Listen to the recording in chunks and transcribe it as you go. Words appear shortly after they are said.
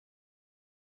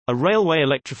A railway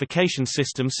electrification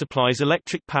system supplies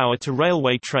electric power to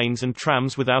railway trains and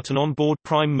trams without an onboard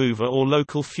prime mover or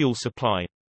local fuel supply.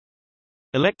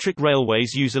 Electric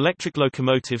railways use electric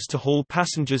locomotives to haul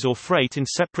passengers or freight in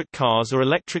separate cars or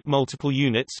electric multiple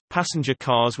units, passenger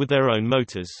cars with their own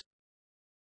motors.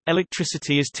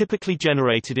 Electricity is typically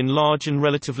generated in large and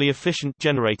relatively efficient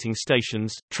generating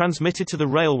stations, transmitted to the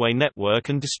railway network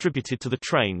and distributed to the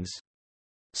trains.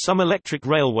 Some electric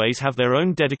railways have their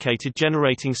own dedicated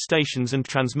generating stations and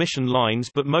transmission lines,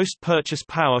 but most purchase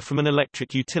power from an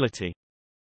electric utility.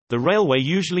 The railway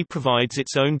usually provides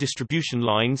its own distribution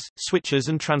lines, switches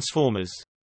and transformers.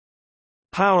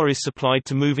 Power is supplied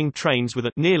to moving trains with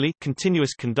a nearly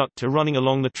continuous conductor running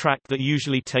along the track that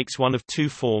usually takes one of two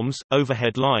forms: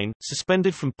 overhead line,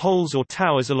 suspended from poles or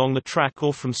towers along the track,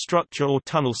 or from structure or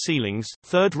tunnel ceilings,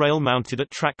 third rail mounted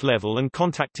at track level and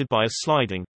contacted by a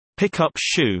sliding pickup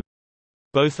shoe.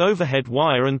 Both overhead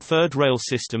wire and third rail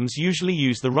systems usually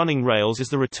use the running rails as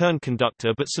the return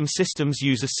conductor, but some systems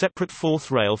use a separate fourth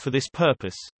rail for this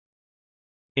purpose.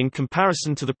 In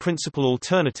comparison to the principal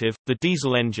alternative, the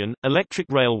diesel engine, electric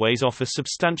railways offer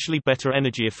substantially better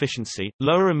energy efficiency,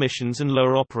 lower emissions and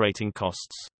lower operating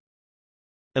costs.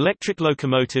 Electric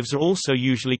locomotives are also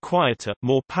usually quieter,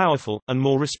 more powerful, and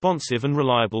more responsive and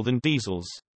reliable than diesels.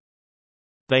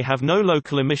 They have no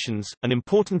local emissions, an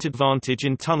important advantage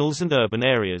in tunnels and urban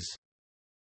areas.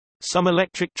 Some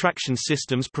electric traction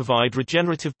systems provide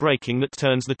regenerative braking that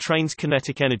turns the train's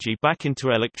kinetic energy back into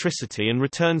electricity and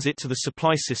returns it to the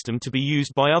supply system to be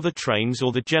used by other trains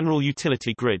or the general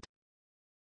utility grid.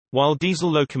 While diesel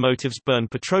locomotives burn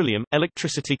petroleum,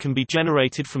 electricity can be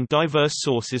generated from diverse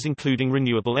sources including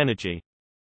renewable energy.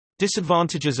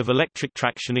 Disadvantages of electric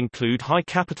traction include high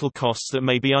capital costs that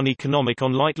may be uneconomic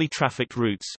on lightly trafficked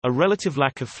routes, a relative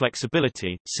lack of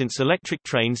flexibility, since electric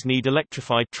trains need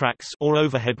electrified tracks or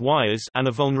overhead wires, and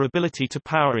a vulnerability to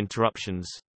power interruptions.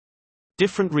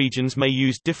 Different regions may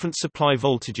use different supply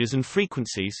voltages and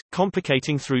frequencies,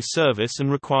 complicating through service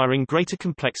and requiring greater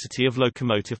complexity of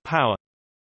locomotive power.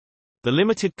 The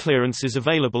limited clearances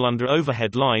available under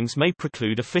overhead lines may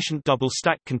preclude efficient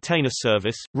double-stack container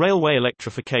service. Railway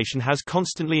electrification has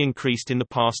constantly increased in the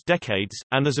past decades,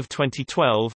 and as of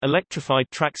 2012, electrified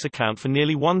tracks account for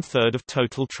nearly one-third of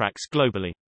total tracks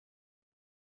globally.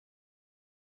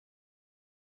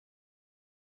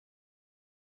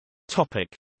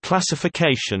 Topic: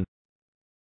 Classification.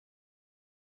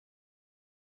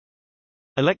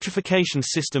 Electrification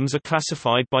systems are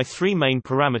classified by three main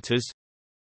parameters: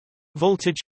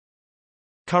 voltage,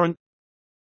 current,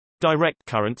 direct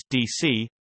current (DC),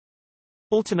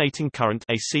 alternating current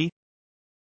 (AC),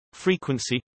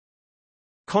 frequency,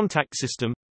 contact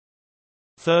system,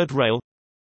 third rail,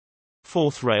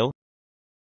 fourth rail,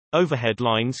 overhead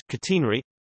lines catenary,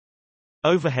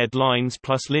 overhead lines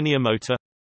plus linear motor,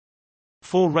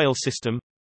 four-rail system.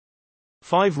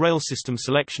 Five-rail system.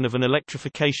 Selection of an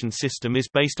electrification system is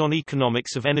based on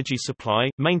economics of energy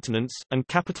supply, maintenance, and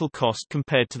capital cost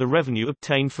compared to the revenue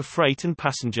obtained for freight and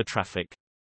passenger traffic.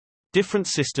 Different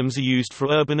systems are used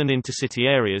for urban and intercity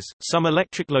areas. Some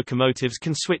electric locomotives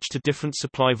can switch to different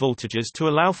supply voltages to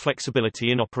allow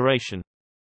flexibility in operation.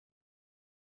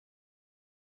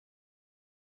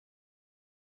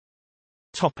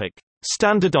 Topic: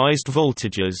 Standardized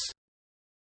voltages.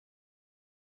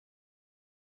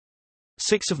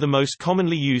 6 of the most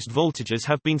commonly used voltages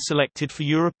have been selected for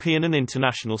European and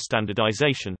international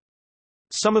standardization.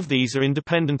 Some of these are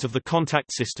independent of the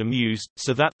contact system used,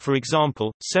 so that, for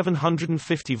example,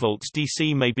 750 volts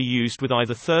DC may be used with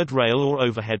either third rail or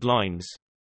overhead lines.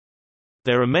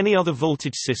 There are many other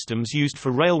voltage systems used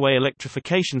for railway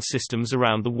electrification systems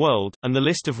around the world, and the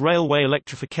list of railway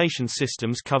electrification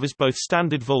systems covers both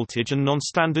standard voltage and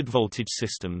non-standard voltage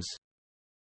systems.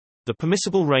 The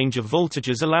permissible range of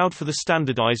voltages allowed for the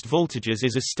standardized voltages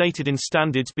is as stated in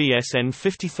Standards BSN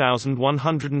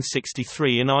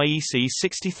 50163 and IEC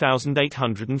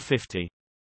 60850.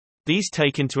 These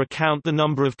take into account the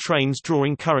number of trains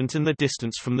drawing current and the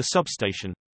distance from the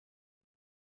substation.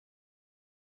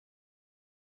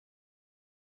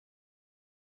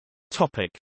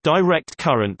 Topic: Direct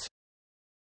current.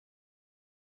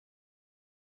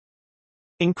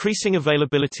 Increasing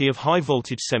availability of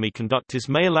high-voltage semiconductors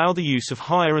may allow the use of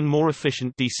higher and more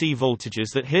efficient DC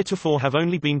voltages that heretofore have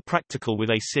only been practical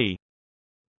with AC.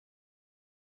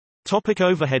 Topic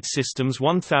overhead systems.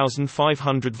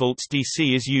 1500 volts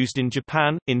DC is used in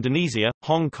Japan, Indonesia,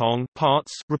 Hong Kong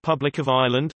parts, Republic of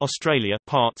Ireland, Australia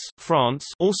parts, France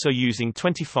also using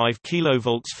 25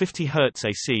 kV 50 Hz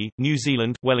AC, New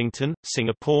Zealand, Wellington,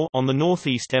 Singapore on the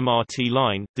Northeast MRT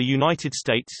line, the United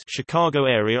States Chicago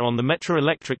area on the Metro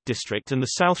Electric District and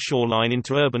the South Shore Line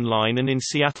Interurban Line, and in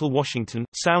Seattle, Washington,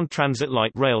 Sound Transit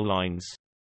Light Rail lines.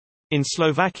 In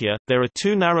Slovakia, there are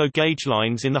 2 narrow-gauge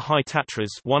lines in the High Tatras,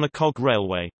 one a cog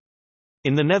railway.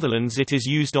 In the Netherlands it is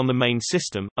used on the main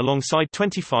system, alongside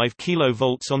 25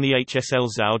 kV on the HSL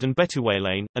Zoud and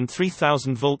Betuwelaan, and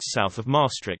 3000 volts south of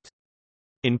Maastricht.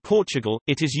 In Portugal,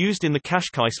 it is used in the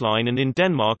Cascais line, and in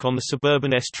Denmark on the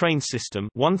suburban S-train system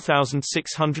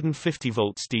 1650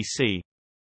 volts DC.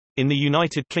 In the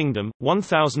United Kingdom,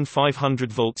 1500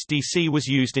 volts DC was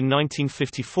used in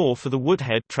 1954 for the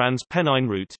Woodhead Trans-Pennine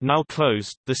route, now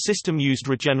closed. The system used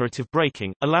regenerative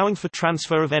braking, allowing for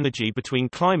transfer of energy between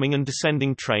climbing and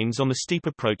descending trains on the steep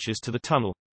approaches to the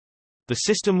tunnel. The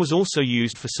system was also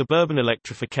used for suburban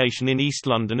electrification in East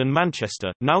London and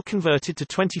Manchester, now converted to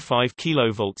 25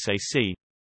 kV AC.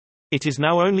 It is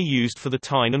now only used for the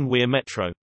Tyne and Weir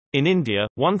Metro. In India,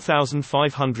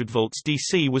 1500 volts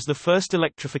DC was the first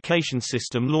electrification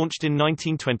system launched in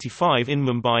 1925 in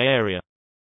Mumbai area.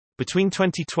 Between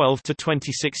 2012 to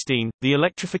 2016, the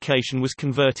electrification was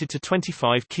converted to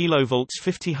 25 kV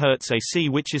 50 Hz AC,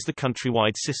 which is the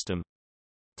countrywide system.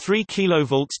 3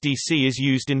 kV DC is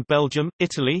used in Belgium,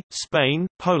 Italy, Spain,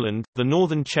 Poland, the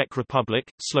Northern Czech Republic,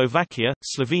 Slovakia,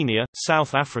 Slovenia,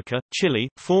 South Africa, Chile,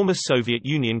 former Soviet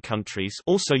Union countries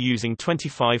also using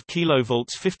 25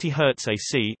 kV 50 Hz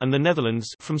AC, and the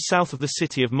Netherlands from south of the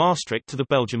city of Maastricht to the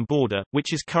Belgium border,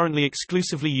 which is currently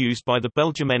exclusively used by the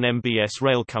Belgium NMBS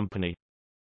Rail Company.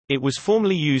 It was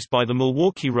formerly used by the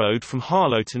Milwaukee Road from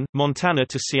Harlowton, Montana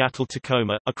to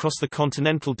Seattle-Tacoma, across the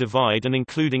Continental Divide and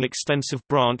including extensive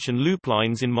branch and loop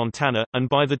lines in Montana, and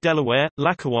by the Delaware,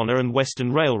 Lackawanna and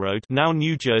Western Railroad, now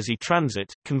New Jersey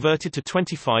Transit, converted to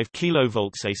 25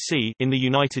 kV AC in the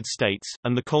United States,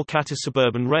 and the Kolkata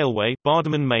Suburban Railway,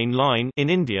 Bardhaman Main Line in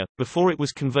India, before it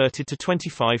was converted to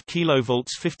 25 kV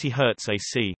 50 Hz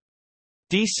AC.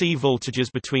 DC voltages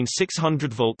between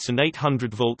 600 volts and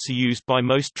 800 volts are used by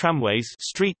most tramways,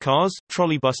 streetcars,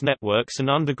 trolleybus networks and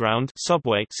underground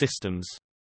subway systems.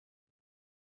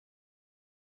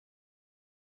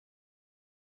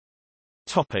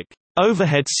 Topic: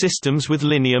 Overhead systems with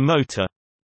linear motor.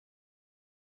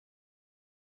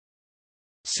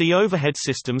 See overhead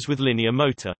systems with linear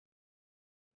motor.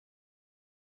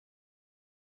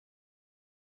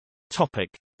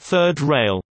 Topic: Third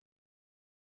rail.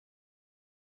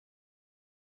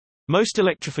 Most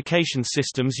electrification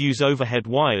systems use overhead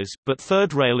wires, but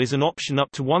third rail is an option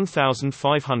up to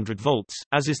 1500 volts,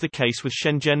 as is the case with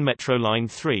Shenzhen Metro Line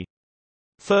 3.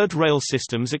 Third rail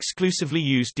systems exclusively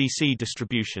use DC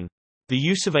distribution. The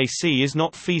use of AC is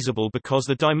not feasible because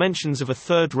the dimensions of a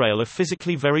third rail are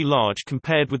physically very large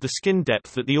compared with the skin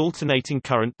depth that the alternating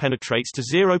current penetrates to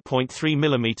 0.3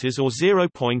 mm or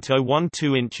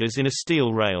 0.012 inches in a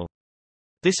steel rail.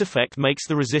 This effect makes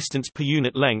the resistance per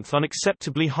unit length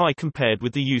unacceptably high compared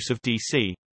with the use of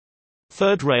DC.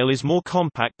 Third rail is more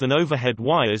compact than overhead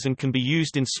wires and can be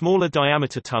used in smaller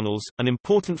diameter tunnels, an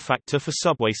important factor for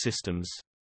subway systems.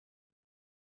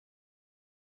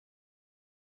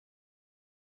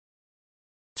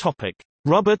 Topic: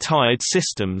 Rubber-tired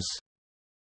systems.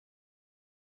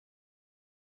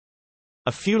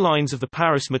 A few lines of the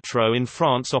Paris Metro in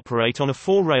France operate on a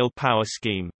four-rail power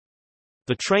scheme.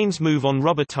 The trains move on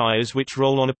rubber tires which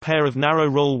roll on a pair of narrow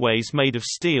rollways made of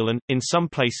steel and, in some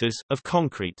places, of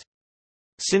concrete.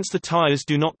 Since the tires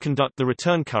do not conduct the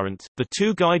return current, the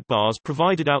two guide bars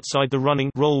provided outside the running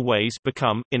rollways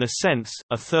become, in a sense,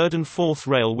 a third and fourth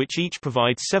rail which each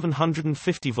provide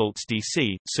 750 volts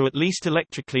DC, so at least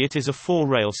electrically it is a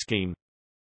four-rail scheme.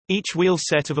 Each wheel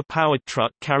set of a powered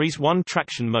truck carries one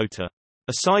traction motor.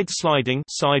 A side-sliding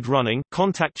side-running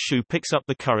contact shoe picks up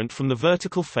the current from the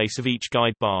vertical face of each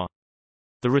guide bar.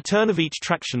 The return of each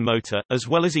traction motor, as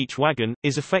well as each wagon,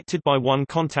 is affected by one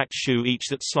contact shoe each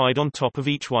that slide on top of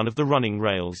each one of the running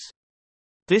rails.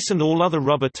 This and all other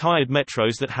rubber-tired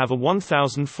metros that have a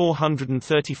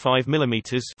 1,435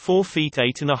 mm 4 feet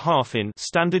 8.5 in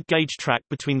standard gauge track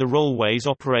between the rollways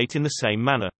operate in the same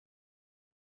manner.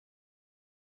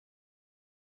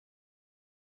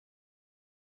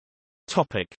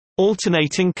 Topic: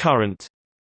 Alternating current.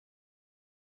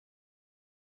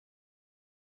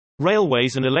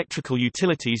 Railways and electrical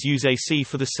utilities use AC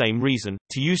for the same reason,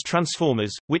 to use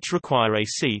transformers, which require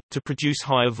AC, to produce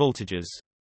higher voltages.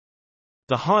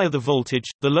 The higher the voltage,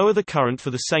 the lower the current for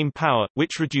the same power,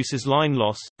 which reduces line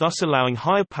loss, thus allowing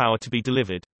higher power to be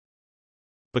delivered.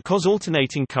 Because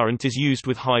alternating current is used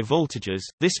with high voltages,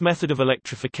 this method of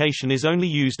electrification is only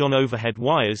used on overhead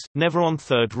wires, never on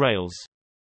third rails.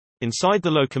 Inside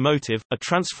the locomotive, a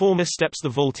transformer steps the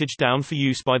voltage down for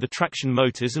use by the traction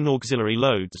motors and auxiliary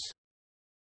loads.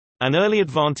 An early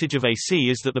advantage of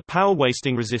AC is that the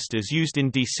power-wasting resistors used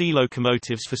in DC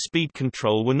locomotives for speed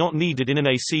control were not needed in an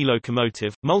AC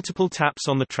locomotive. Multiple taps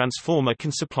on the transformer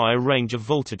can supply a range of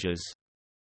voltages.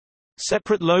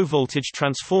 Separate low-voltage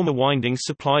transformer windings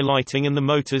supply lighting and the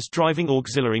motors driving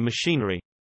auxiliary machinery.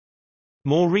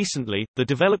 More recently, the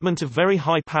development of very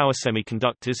high-power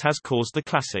semiconductors has caused the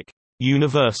classic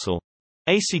universal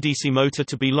AC/DC motor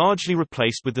to be largely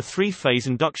replaced with the three-phase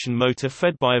induction motor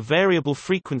fed by a variable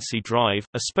frequency drive,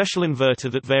 a special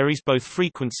inverter that varies both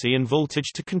frequency and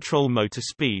voltage to control motor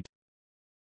speed.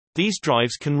 These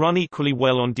drives can run equally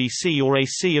well on DC or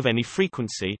AC of any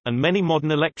frequency, and many modern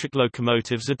electric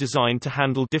locomotives are designed to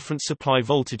handle different supply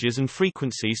voltages and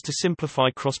frequencies to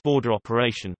simplify cross-border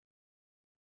operation.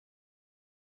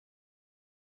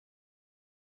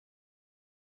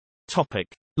 Topic: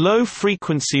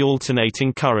 Low-frequency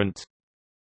alternating current.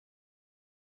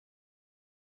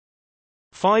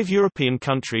 5 European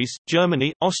countries,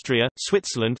 Germany, Austria,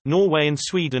 Switzerland, Norway and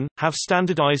Sweden, have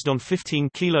standardized on 15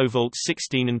 kV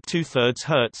 16 2/3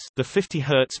 Hz, the 50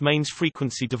 Hz mains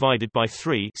frequency divided by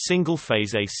 3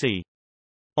 single-phase AC.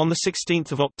 On 16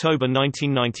 October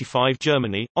 1995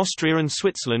 Germany, Austria and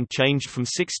Switzerland changed from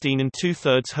 16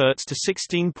 2/3 Hz to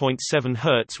 16.7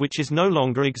 Hz, which is no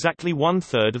longer exactly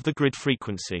 1/3 of the grid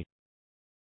frequency.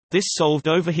 This solved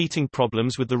overheating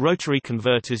problems with the rotary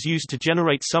converters used to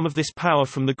generate some of this power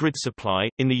from the grid supply.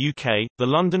 In the UK, the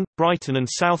London, Brighton and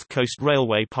South Coast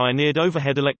Railway pioneered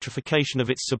overhead electrification of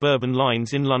its suburban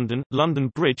lines in London, London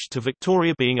Bridge to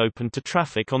Victoria being opened to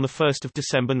traffic on 1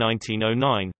 December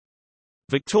 1909.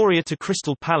 Victoria to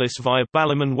Crystal Palace via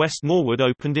Balham and West Norwood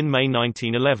opened in May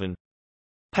 1911.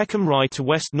 Peckham Rye to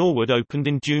West Norwood opened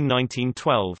in June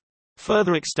 1912.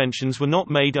 Further extensions were not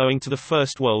made owing to the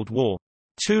First World War.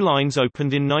 2 lines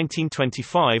opened in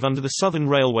 1925 under the Southern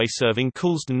Railway serving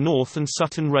Coulsdon North and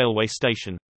Sutton Railway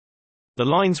Station. The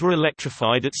lines were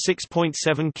electrified at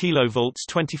 6.7 kV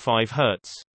 25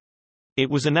 Hz. It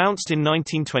was announced in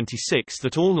 1926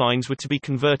 that all lines were to be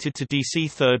converted to DC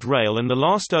third rail and the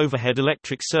last overhead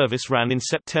electric service ran in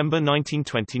September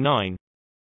 1929.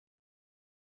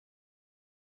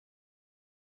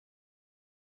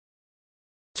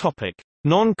 Topic: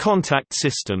 Non-contact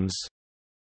systems.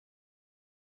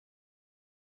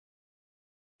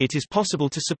 It is possible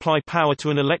to supply power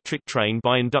to an electric train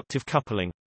by inductive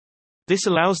coupling. This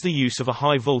allows the use of a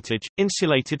high-voltage,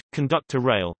 insulated, conductor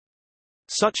rail.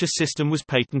 Such a system was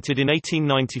patented in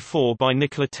 1894 by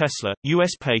Nikola Tesla,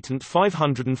 U.S. Patent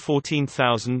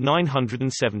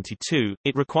 514972.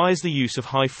 It requires the use of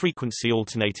high-frequency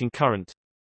alternating current.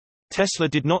 Tesla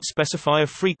did not specify a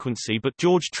frequency, but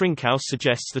George Trinkaus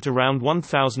suggests that around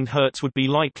 1000 Hz would be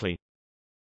likely.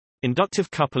 Inductive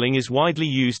coupling is widely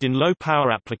used in low-power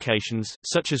applications,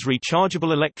 such as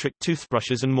rechargeable electric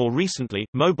toothbrushes and more recently,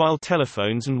 mobile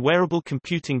telephones and wearable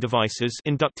computing devices.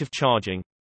 Inductive charging.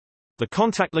 The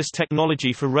contactless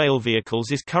technology for rail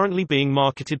vehicles is currently being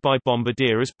marketed by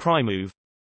Bombardier as PriMove.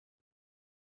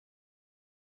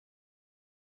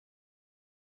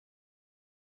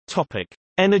 Topic: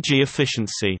 Energy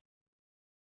efficiency.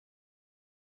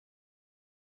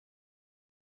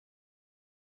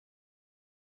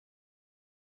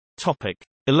 Topic: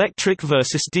 Electric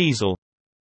versus diesel.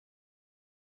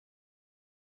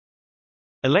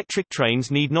 Electric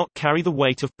trains need not carry the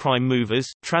weight of prime movers,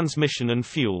 transmission and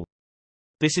fuel.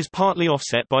 This is partly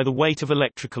offset by the weight of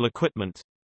electrical equipment.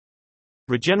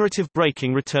 Regenerative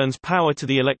braking returns power to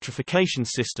the electrification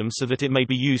system so that it may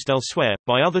be used elsewhere,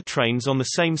 by other trains on the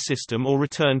same system or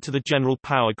returned to the general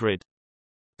power grid.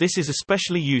 This is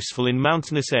especially useful in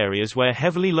mountainous areas where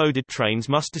heavily loaded trains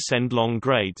must descend long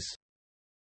grades.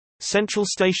 Central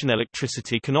station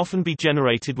electricity can often be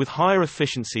generated with higher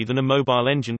efficiency than a mobile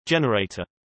engine generator.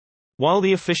 While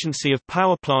the efficiency of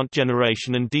power plant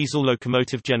generation and diesel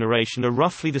locomotive generation are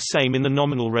roughly the same in the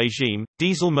nominal regime,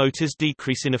 diesel motors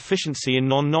decrease in efficiency in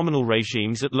non-nominal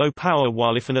regimes at low power,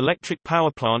 while if an electric power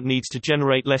plant needs to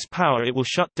generate less power it will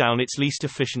shut down its least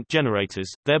efficient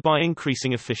generators, thereby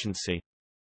increasing efficiency.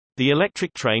 The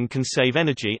electric train can save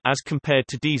energy as compared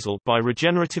to diesel by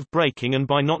regenerative braking and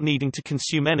by not needing to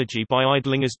consume energy by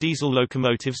idling as diesel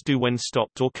locomotives do when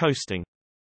stopped or coasting.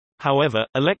 However,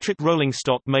 electric rolling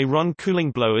stock may run cooling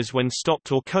blowers when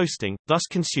stopped or coasting, thus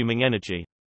consuming energy.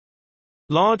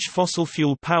 Large fossil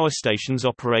fuel power stations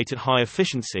operate at high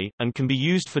efficiency, and can be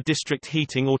used for district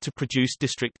heating or to produce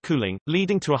district cooling,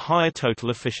 leading to a higher total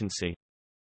efficiency.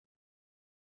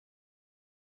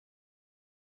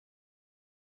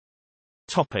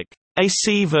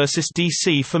 AC versus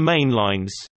DC for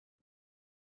mainlines.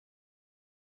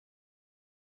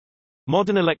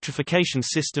 Modern electrification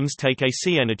systems take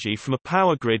AC energy from a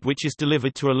power grid which is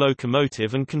delivered to a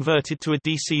locomotive and converted to a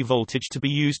DC voltage to be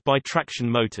used by traction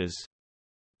motors.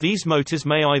 These motors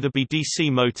may either be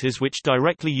DC motors which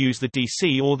directly use the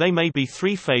DC, or they may be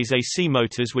three-phase AC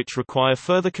motors which require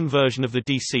further conversion of the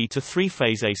DC to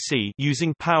three-phase AC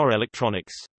using power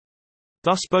electronics.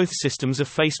 Thus both systems are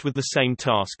faced with the same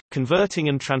task, converting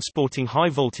and transporting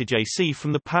high-voltage AC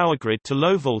from the power grid to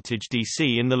low-voltage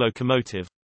DC in the locomotive.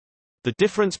 The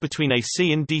difference between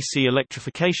AC and DC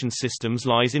electrification systems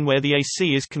lies in where the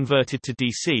AC is converted to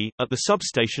DC, at the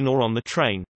substation or on the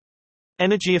train.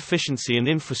 Energy efficiency and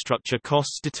infrastructure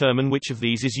costs determine which of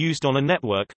these is used on a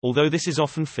network, although this is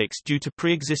often fixed due to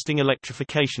pre-existing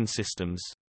electrification systems.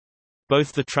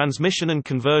 Both the transmission and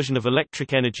conversion of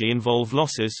electric energy involve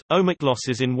losses, ohmic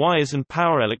losses in wires and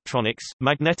power electronics,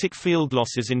 magnetic field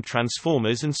losses in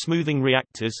transformers and smoothing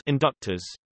reactors, inductors.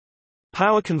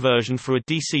 Power conversion for a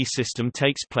DC system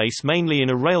takes place mainly in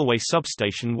a railway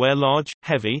substation where large,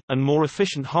 heavy, and more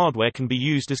efficient hardware can be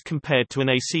used as compared to an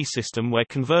AC system where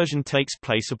conversion takes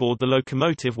place aboard the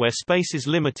locomotive where space is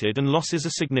limited and losses are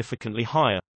significantly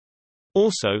higher.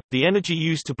 Also, the energy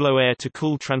used to blow air to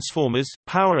cool transformers,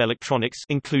 power electronics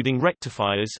including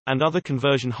rectifiers, and other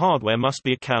conversion hardware must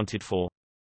be accounted for.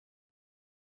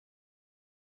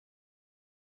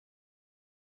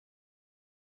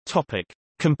 Topic: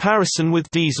 Comparison with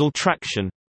diesel traction.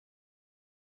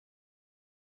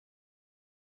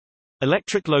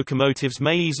 Electric locomotives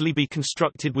may easily be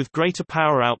constructed with greater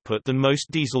power output than most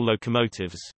diesel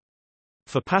locomotives.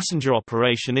 For passenger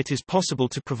operation it is possible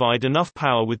to provide enough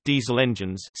power with diesel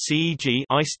engines (CEG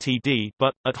ICE-TD),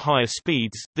 but, at higher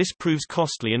speeds, this proves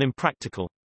costly and impractical.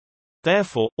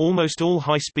 Therefore, almost all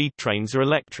high-speed trains are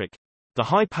electric. The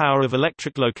high power of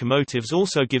electric locomotives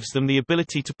also gives them the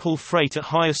ability to pull freight at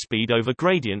higher speed over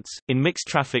gradients. In mixed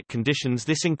traffic conditions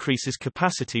this increases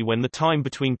capacity when the time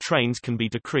between trains can be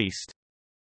decreased.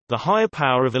 The higher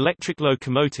power of electric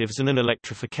locomotives and an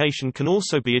electrification can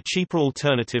also be a cheaper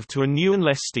alternative to a new and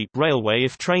less steep railway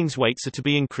if trains' weights are to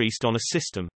be increased on a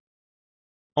system.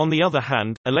 On the other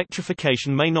hand,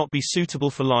 electrification may not be suitable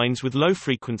for lines with low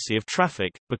frequency of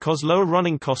traffic, because lower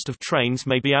running cost of trains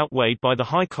may be outweighed by the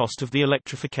high cost of the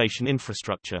electrification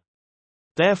infrastructure.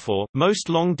 Therefore, most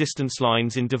long-distance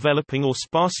lines in developing or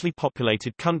sparsely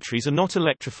populated countries are not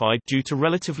electrified due to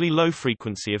relatively low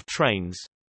frequency of trains.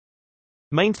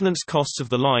 Maintenance costs of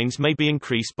the lines may be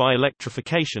increased by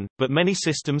electrification, but many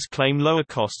systems claim lower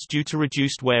costs due to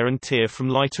reduced wear and tear from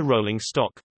lighter rolling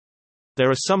stock. There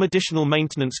are some additional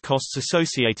maintenance costs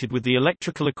associated with the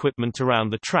electrical equipment around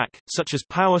the track, such as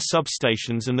power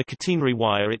substations and the catenary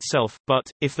wire itself, but,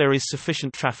 if there is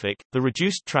sufficient traffic, the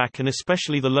reduced track and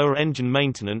especially the lower engine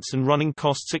maintenance and running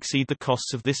costs exceed the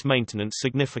costs of this maintenance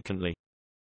significantly.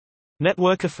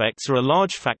 Network effects are a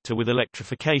large factor with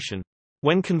electrification.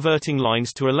 When converting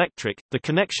lines to electric, the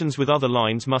connections with other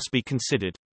lines must be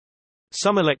considered.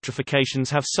 Some electrifications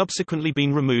have subsequently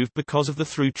been removed because of the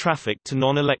through traffic to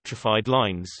non-electrified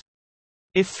lines.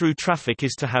 If through traffic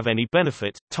is to have any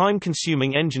benefit,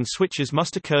 time-consuming engine switches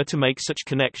must occur to make such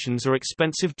connections, or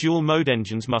expensive dual-mode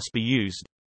engines must be used.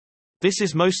 This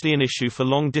is mostly an issue for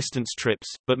long-distance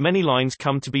trips, but many lines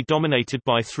come to be dominated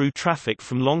by through traffic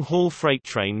from long-haul freight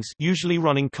trains, usually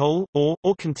running coal, or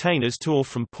containers to or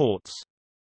from ports.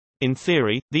 In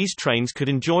theory, these trains could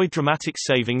enjoy dramatic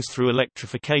savings through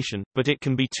electrification, but it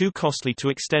can be too costly to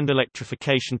extend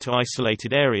electrification to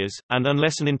isolated areas, and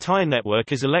unless an entire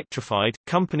network is electrified,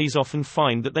 companies often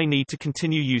find that they need to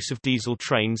continue use of diesel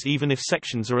trains even if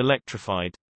sections are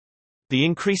electrified. The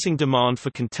increasing demand for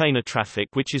container traffic,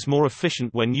 which is more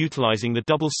efficient when utilizing the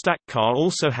double-stack car,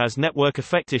 also has network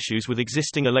effect issues with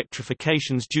existing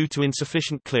electrifications due to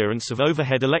insufficient clearance of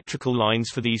overhead electrical lines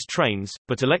for these trains,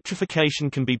 but electrification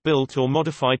can be built or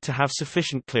modified to have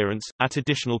sufficient clearance, at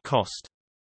additional cost.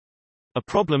 A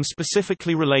problem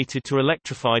specifically related to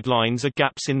electrified lines are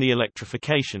gaps in the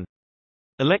electrification.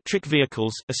 Electric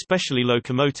vehicles, especially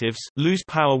locomotives, lose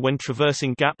power when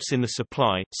traversing gaps in the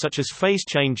supply, such as phase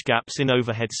change gaps in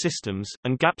overhead systems,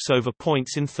 and gaps over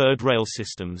points in third rail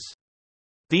systems.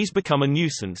 These become a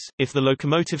nuisance, if the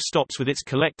locomotive stops with its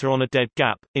collector on a dead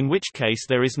gap, in which case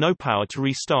there is no power to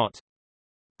restart.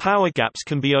 Power gaps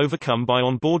can be overcome by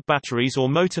onboard batteries or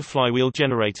motor flywheel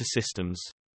generator systems.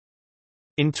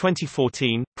 In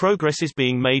 2014, progress is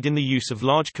being made in the use of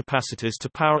large capacitors to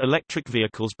power electric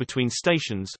vehicles between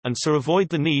stations, and so avoid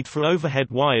the need for overhead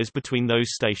wires between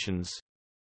those stations.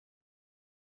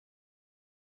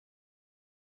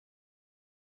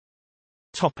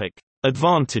 Topic: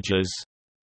 Advantages.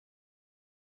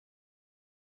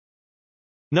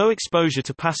 No exposure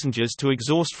to passengers to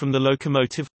exhaust from the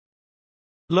locomotive.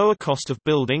 Lower cost of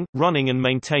building, running and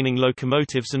maintaining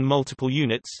locomotives and multiple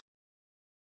units.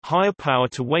 Higher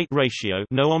power-to-weight ratio,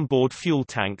 no onboard fuel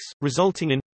tanks,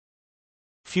 resulting in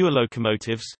fewer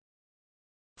locomotives.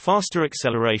 Faster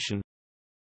acceleration.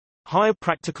 Higher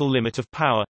practical limit of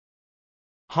power.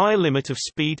 Higher limit of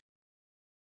speed.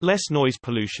 Less noise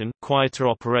pollution, quieter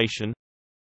operation.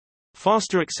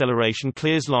 Faster acceleration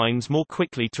clears lines more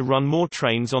quickly to run more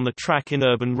trains on the track in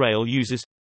urban rail users.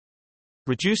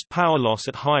 Reduced power loss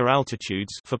at higher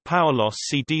altitudes, for power loss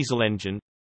see diesel engine.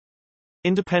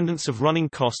 Independence of running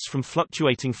costs from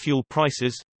fluctuating fuel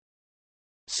prices.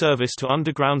 Service to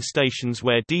underground stations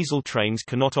where diesel trains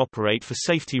cannot operate for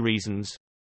safety reasons.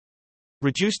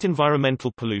 Reduced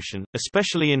environmental pollution,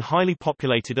 especially in highly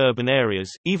populated urban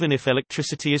areas, even if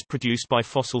electricity is produced by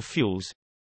fossil fuels.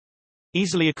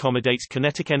 Easily accommodates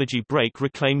kinetic energy brake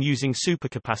reclaim using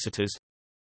supercapacitors.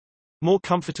 More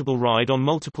comfortable ride on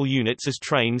multiple units as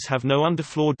trains have no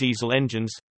underfloor diesel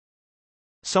engines.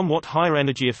 Somewhat higher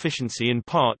energy efficiency in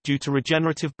part due to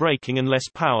regenerative braking and less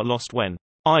power lost when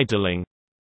idling.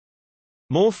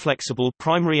 More flexible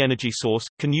primary energy source,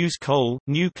 can use coal,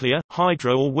 nuclear,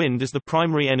 hydro or wind as the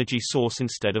primary energy source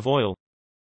instead of oil.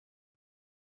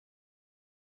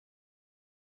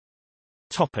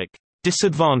 Topic: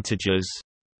 Disadvantages.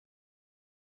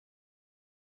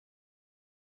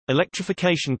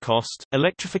 Electrification cost.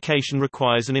 Electrification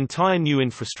requires an entire new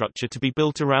infrastructure to be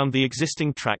built around the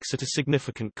existing tracks at a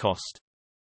significant cost.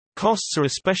 Costs are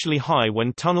especially high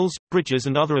when tunnels, bridges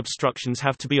and other obstructions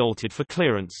have to be altered for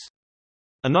clearance.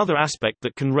 Another aspect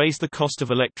that can raise the cost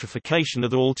of electrification are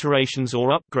the alterations or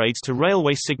upgrades to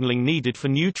railway signaling needed for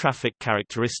new traffic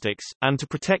characteristics, and to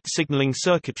protect signaling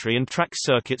circuitry and track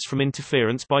circuits from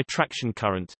interference by traction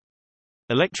current.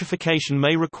 Electrification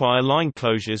may require line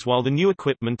closures while the new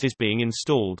equipment is being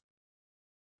installed.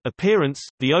 Appearance.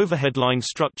 The overhead line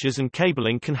structures and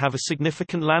cabling can have a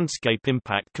significant landscape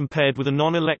impact compared with a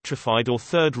non-electrified or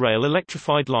third-rail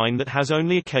electrified line that has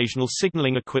only occasional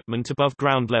signaling equipment above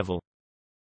ground level.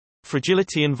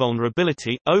 Fragility and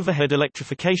vulnerability. Overhead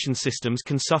electrification systems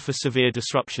can suffer severe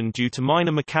disruption due to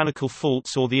minor mechanical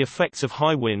faults or the effects of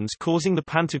high winds causing the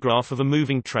pantograph of a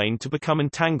moving train to become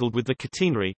entangled with the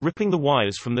catenary, ripping the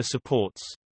wires from the supports.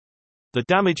 The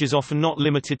damage is often not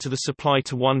limited to the supply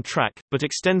to one track, but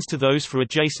extends to those for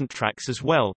adjacent tracks as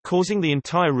well, causing the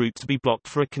entire route to be blocked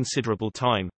for a considerable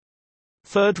time.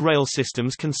 Third rail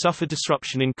systems can suffer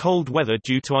disruption in cold weather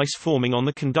due to ice forming on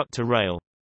the conductor rail.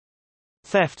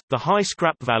 Theft. The high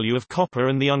scrap value of copper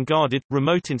and the unguarded,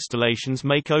 remote installations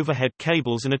make overhead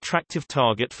cables an attractive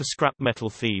target for scrap metal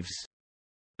thieves.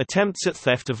 Attempts at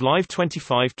theft of live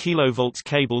 25 kV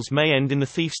cables may end in the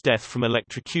thief's death from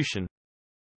electrocution.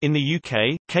 In the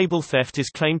UK, cable theft is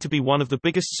claimed to be one of the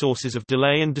biggest sources of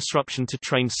delay and disruption to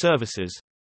train services,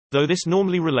 though this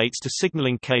normally relates to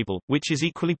signalling cable, which is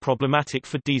equally problematic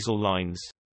for diesel lines.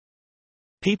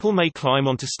 People may climb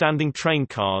onto standing train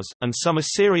cars, and some are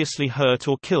seriously hurt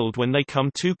or killed when they come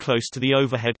too close to the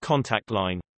overhead contact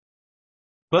line.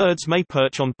 Birds may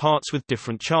perch on parts with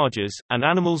different charges, and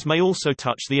animals may also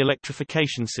touch the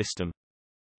electrification system.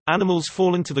 Animals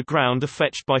fallen to the ground are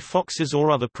fetched by foxes or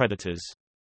other predators.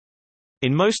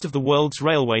 In most of the world's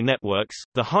railway networks,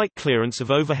 the height clearance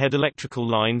of overhead electrical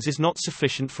lines is not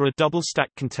sufficient for a double-stack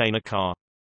container car.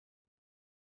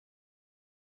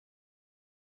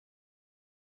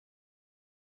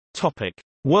 Topic: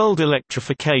 World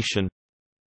electrification.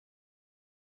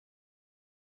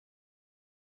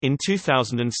 In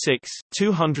 2006,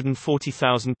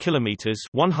 240,000 kilometers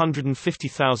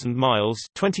 (150,000 miles),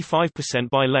 25%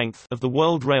 by length of the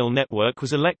world rail network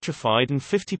was electrified and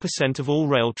 50% of all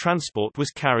rail transport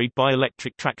was carried by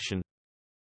electric traction.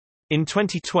 In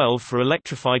 2012 for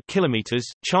electrified kilometers,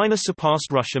 China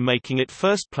surpassed Russia, making it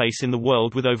first place in the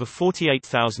world with over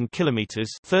 48,000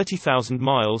 kilometers (30,000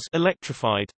 miles)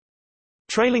 electrified.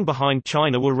 Trailing behind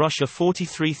China were Russia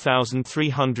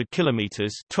 43,300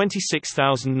 kilometers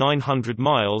 (26,900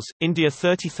 miles), India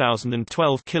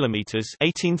 30,012 kilometers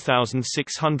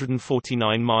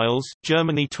 (18,649 miles),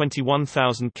 Germany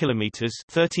 21,000 kilometers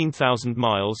 (13,000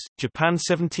 miles), Japan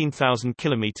 17,000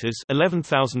 kilometers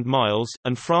 (11,000 miles),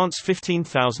 and France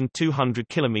 15,200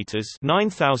 kilometers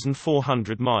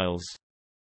 (9,400 miles).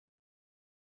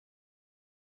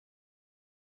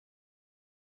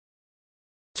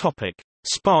 Topic: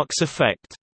 Sparks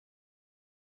effect.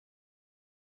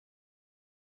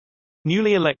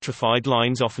 Newly electrified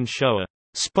lines often show a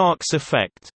sparks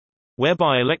effect,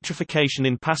 whereby electrification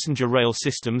in passenger rail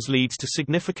systems leads to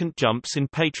significant jumps in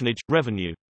patronage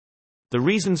revenue. The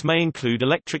reasons may include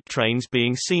electric trains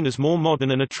being seen as more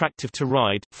modern and attractive to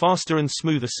ride, faster and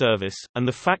smoother service, and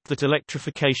the fact that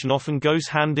electrification often goes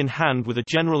hand in hand with a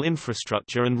general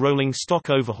infrastructure and rolling stock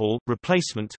overhaul,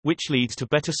 replacement, which leads to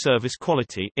better service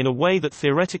quality, in a way that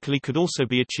theoretically could also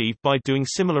be achieved by doing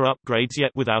similar upgrades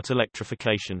yet without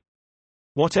electrification.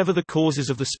 Whatever the causes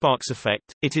of the sparks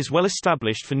effect, it is well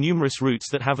established for numerous routes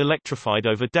that have electrified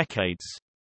over decades.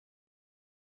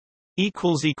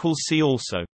 See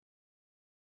also